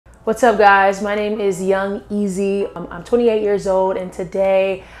What's up, guys? My name is Young Ezee. I'm 28 years old, and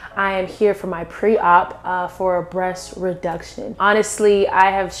today I am here for my pre-op for a breast reduction. Honestly,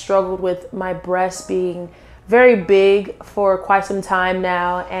 I have struggled with my breasts being very big for quite some time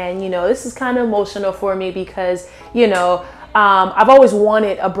now, and this is kind of emotional for me because I've always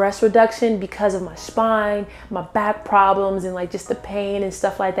wanted a breast reduction because of my spine, my back problems, and like just the pain and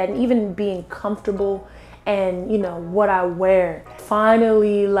stuff like that, and even being comfortable and what I wear.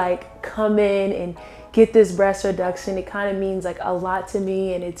 Finally, like, come in and get this breast reduction, it kind of means like a lot to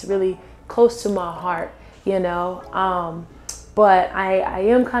me, and it's really close to my heart, but I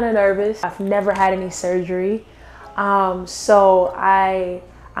am kind of nervous. I've never had any surgery, so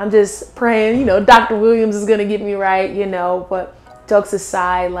I'm just praying Dr. Williams is gonna get me right, but jokes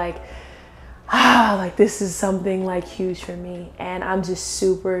aside, like this is something like huge for me, and I'm just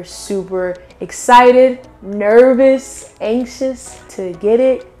super excited, nervous, anxious to get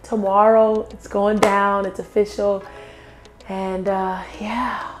it tomorrow. It's going down, it's official, and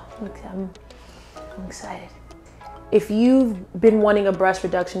yeah, I'm excited. If you've been wanting a breast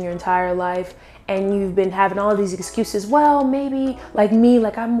reduction your entire life and you've been having all these excuses, well, maybe like me,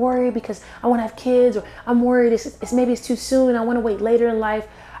 like I'm worried because I want to have kids, or I'm worried maybe it's too soon, I want to wait later in life,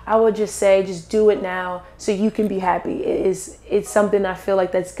 I would just say, just do it now so you can be happy. It's something I feel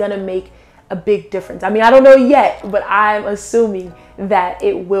like that's gonna make a big difference. I mean, I don't know yet, but I'm assuming that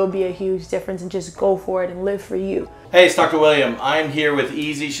it will be a huge difference, and just go for it and live for you. Hey, it's Dr. William. I'm here with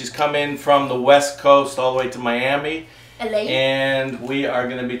Ezee. She's come in from the West Coast all the way to Miami. LA. And we are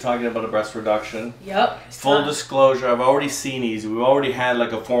going to be talking about a breast reduction. Yep. Full disclosure, I've already seen Ezee. We've already had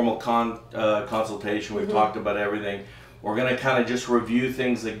like a formal consultation. We've talked about everything. We're going to kind of just review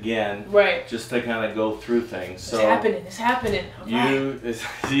things again. Right. Just to kind of go through things. So, it's happening. I'm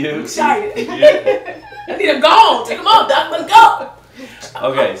excited. I need them gone. Take them off, Doc. Let's go.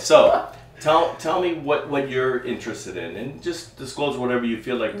 Okay, so tell me what you're interested in, and just disclose whatever you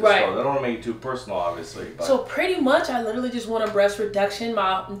feel like disclose. I don't want to make it too personal, obviously. But. So pretty much, I literally just want a breast reduction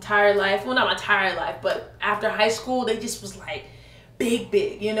my entire life. Well, not my entire life, but after high school, they just was like big,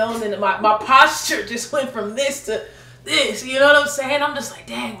 and then my posture just went from this to this, you know what I'm saying? I'm just like,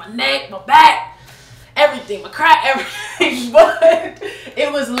 dang, my neck, my back, everything, my crack, everything. But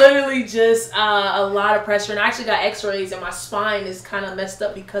it was literally just a lot of pressure. And I actually got x-rays, and my spine is kind of messed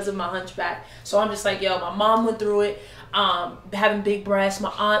up because of my hunchback. So I'm just like, yo, my mom went through it, having big breasts,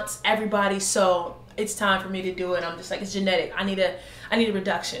 my aunts, everybody. So it's time for me to do it. I'm just like, it's genetic. I need a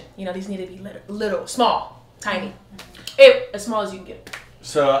reduction. These need to be little, small, tiny, as small as you can get it.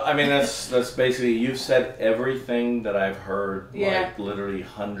 So, I mean, that's basically, you've said everything that I've heard, like literally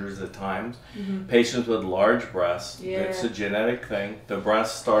hundreds of times. Patients with large breasts, it's a genetic thing. The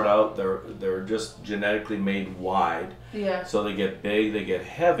breasts start out, they're just genetically made wide. So they get big, they get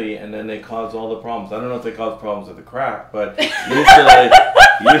heavy, and then they cause all the problems. I don't know if they cause problems with the crack, but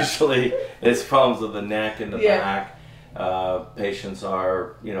usually it's problems with the neck and the back. Patients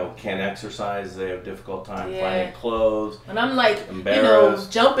are, can't exercise, they have difficult time finding clothes. And I'm like,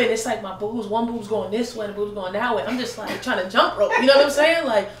 jumping, it's like my boobs, one boob's going this way, the boob's going that way. I'm just like trying to jump rope, you know what I'm saying?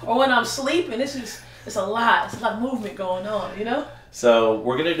 Like, or when I'm sleeping, it's a lot. It's a lot of movement going on, So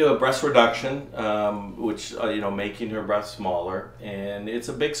we're going to do a breast reduction, which, making her breast smaller. And it's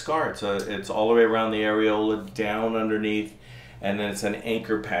a big scar. It's all the way around the areola, down underneath, and then it's an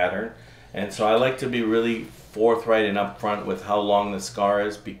anchor pattern. And so I like to be really forthright and upfront with how long the scar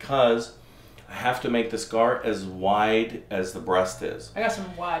is, because I have to make the scar as wide as the breast is. I got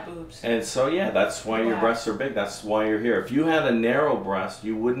some wide boobs. And so, that's why your breasts are big. That's why you're here. If you had a narrow breast,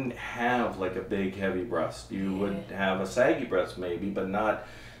 you wouldn't have like a big, heavy breast. You would have a saggy breast maybe, but not,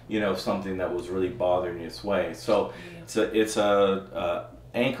 something that was really bothering you its way. So it's a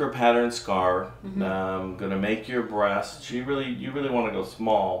anchor pattern scar. Gonna make your breast. You really want to go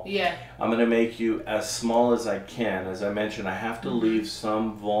small. I'm gonna make you as small as I can. As I mentioned, I have to leave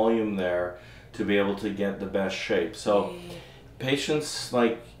some volume there to be able to get the best shape. So patients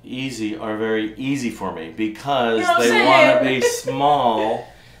like Ezee are very easy for me because they want to be small.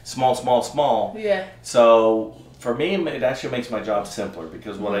 So for me, it actually makes my job simpler,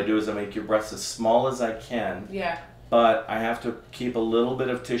 because what I do is I make your breast as small as I can. But I have to keep a little bit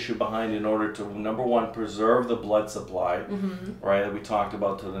of tissue behind in order to, number one, preserve the blood supply, right, that we talked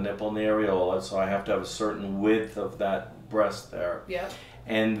about, to the nipple and the areola. So I have to have a certain width of that breast there.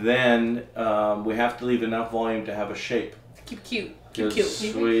 And then we have to leave enough volume to have a shape. Keep cute. We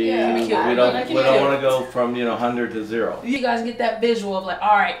don't want to go from 100 to 0. You guys get that visual of like,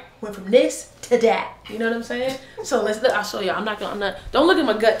 all right, went from this to that. You know what I'm saying? So let's look. I'll show you. I'm not. Don't look at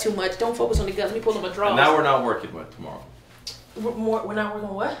my gut too much. Don't focus on the gut. Let me pull up my drawers. And now we're not working with tomorrow. We're not working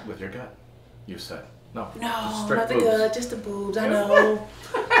what? With your gut, you said. No, No, strict not the boobs. gut, just the boobs. I know.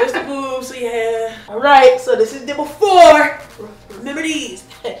 Just the boobs, so yeah. All right, so this is number 4. Remember these.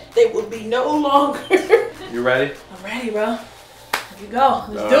 They will be no longer. You ready? I'm ready, bro. Here you go.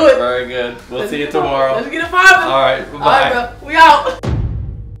 Let's do it. Very good. We'll see you tomorrow. Let's get it poppin'. All right, bye-bye. All right, bro. We out.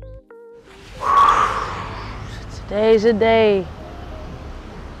 Today's your day.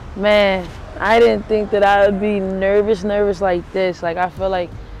 Man, I didn't think that I would be nervous like this. Like, I feel like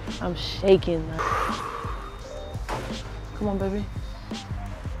I'm shaking. Come on, baby.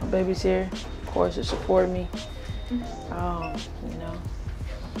 My baby's here, of course, to support me. You know,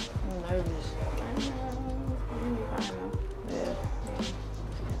 I'm nervous. Yeah.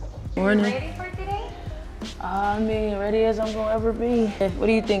 Morning. Ready for today? I mean, ready as I'm gonna ever be. What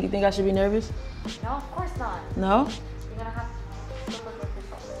do you think? You think I should be nervous? No, of course not. No? You're gonna have to look at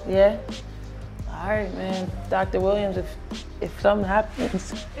yourself. Yeah? All right, man. Dr. Williams, if something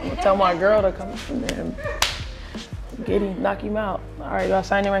happens, I'm gonna tell my girl to come in there and knock him out. All right, do I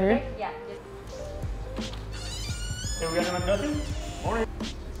sign in right here? Yeah. Hey, we got another nothing? Morning.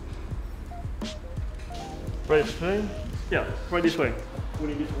 Ready to swing? Yeah, right this way. We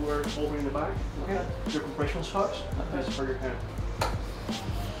need you to wear over in the back, okay? Your compression socks, that's for your hand.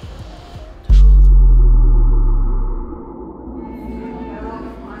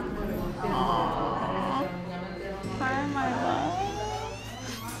 Hi, my love.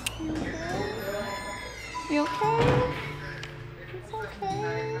 You okay? It's okay.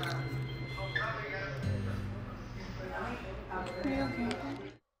 Are you okay?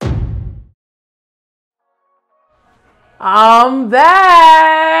 I'm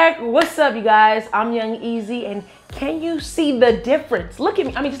back. What's up, you guys? I'm Young Ezee, and can you see the difference? Look at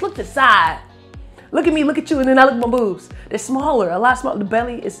me. I mean, just look to the side. Look at me, look at you, and then I look at my boobs. They're smaller, a lot smaller. The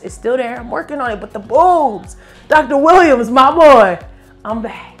belly is still there. I'm working on it, but the boobs. Dr. Williams, my boy. I'm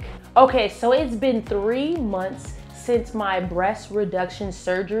back. Okay, so it's been 3 months since my breast reduction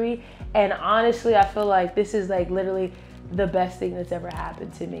surgery, and honestly, I feel like this is like literally the best thing that's ever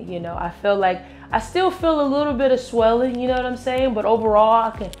happened to me. You know, I feel like I still feel a little bit of swelling, you know what I'm saying? But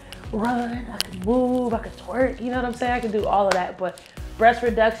overall, I can run, I can move, I can twerk, you know what I'm saying? I can do all of that, but breast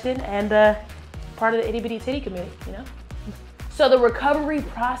reduction and part of the itty bitty titty committee, you know? So the recovery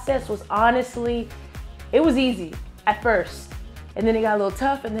process was honestly, it was easy at first. And then it got a little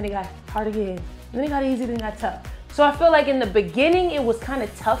tough, and then it got hard again. And then it got easy, then it got tough. So I feel like in the beginning, it was kind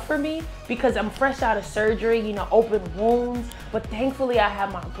of tough for me because I'm fresh out of surgery, you know, open wounds. But thankfully, I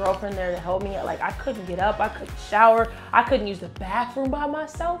had my girlfriend there to help me. Like, I couldn't get up, I couldn't shower, I couldn't use the bathroom by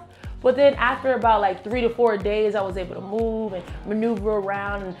myself. But then after about like 3 to 4 days, I was able to move and maneuver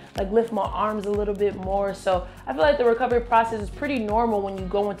around and like lift my arms a little bit more. So I feel like the recovery process is pretty normal when you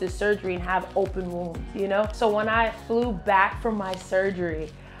go into surgery and have open wounds, you know? So when I flew back from my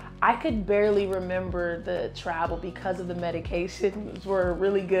surgery, I could barely remember the travel because of the medications were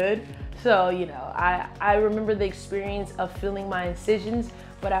really good. So, you know, I remember the experience of feeling my incisions,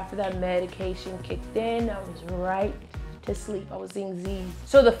 but after that medication kicked in, I was right to sleep. I was seeing Z's.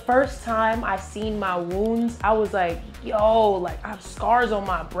 So the first time I seen my wounds, I was like, yo, like I have scars on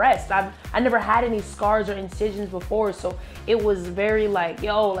my breast. I never had any scars or incisions before. So it was very like,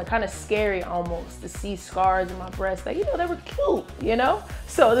 yo, like kind of scary almost to see scars in my breast. Like, you know, they were cute, you know?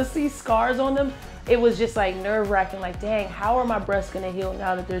 So to see scars on them, it was just like nerve wracking, like, dang, how are my breasts gonna heal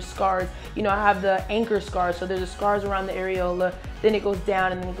now that there's scars? You know, I have the anchor scars. So there's the scars around the areola, then it goes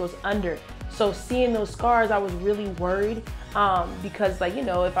down and then it goes under. So seeing those scars, I was really worried because like, you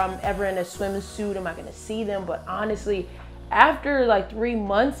know, if I'm ever in a swimsuit, am I gonna see them? But honestly, after like 3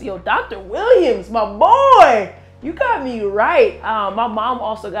 months, yo, Dr. Williams, my boy, you got me right. My mom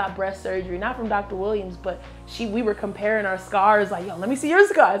also got breast surgery, not from Dr. Williams, but we were comparing our scars, like, yo, let me see your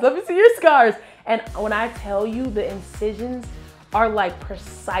scars, let me see your scars. And when I tell you the incisions are like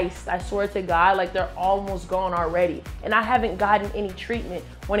precise, I swear to God, like they're almost gone already. And I haven't gotten any treatment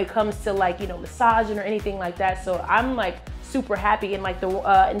when it comes to like, you know, massaging or anything like that. So I'm like super happy, and like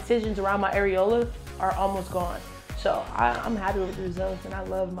the incisions around my areola are almost gone. So I'm happy with the results, and I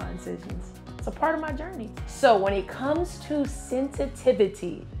love my incisions. It's a part of my journey. So when it comes to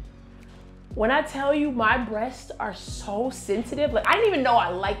sensitivity, when I tell you my breasts are so sensitive, like I didn't even know I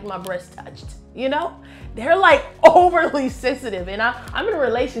liked my breasts touched, you know? They're like overly sensitive, and I'm in a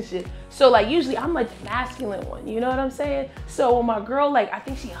relationship. So like usually I'm like the masculine one, you know what I'm saying? So when my girl, like I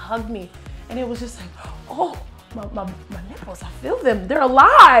think she hugged me, and it was just like, oh, my nipples, I feel them, they're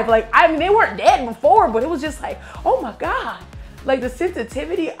alive. Like, I mean, they weren't dead before, but it was just like, oh my God. Like the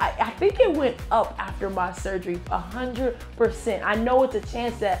sensitivity, I think it went up after my surgery, 100%. I know it's a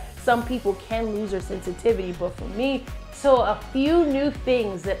chance that some people can lose their sensitivity, but for me, So a few new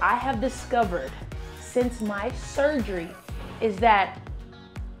things that I have discovered since my surgery is that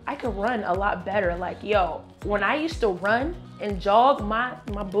I could run a lot better. Like, yo, when I used to run and jog, my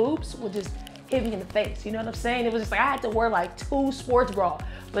boobs would just hit me in the face. You know what I'm saying? It was just like I had to wear like 2 sports bras.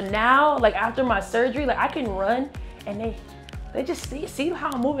 But now, like after my surgery, like I can run and they just see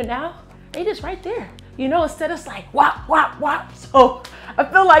how I'm moving now? They just right there. You know, instead it's like wop, wop, wop. So I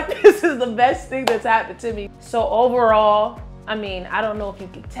feel like this is the best thing that's happened to me. So overall, I mean, I don't know if you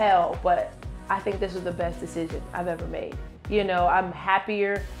can tell, but I think this was the best decision I've ever made. You know, I'm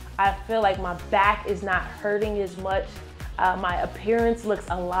happier. I feel like my back is not hurting as much. My appearance looks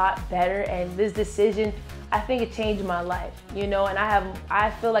a lot better, and this decision, I think it changed my life, you know, and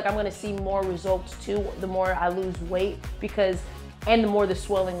I feel like I'm gonna see more results too, the more I lose weight and the more the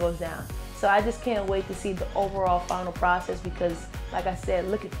swelling goes down. So I just can't wait to see the overall final process because, like I said,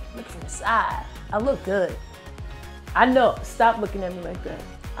 look from the side. I look good. I know, stop looking at me like that.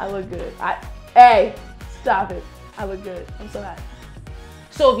 I look good. Hey, stop it. I look good. I'm so happy.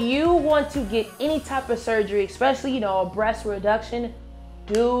 So if you want to get any type of surgery, especially, you know, a breast reduction,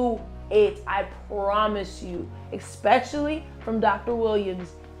 do it. I promise you, especially from Dr. Williams.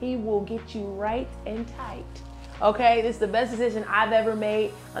 He will get you right and tight. Okay, this is the best decision I've ever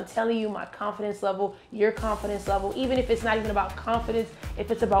made. I'm telling you, my confidence level, your confidence level, even if it's not even about confidence,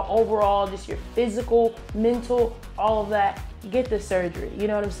 if it's about overall, just your physical, mental, all of that, get the surgery. You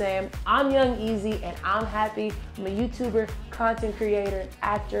know what I'm saying? I'm Young Ezee and I'm happy. I'm a YouTuber, content creator,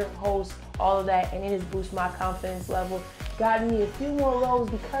 actor, host, all of that, and it has boosted my confidence level. Got me a few more roles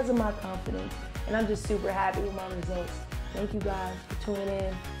because of my confidence, and I'm just super happy with my results. Thank you guys for tuning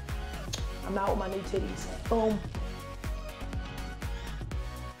in. I'm out with my new titties. Boom.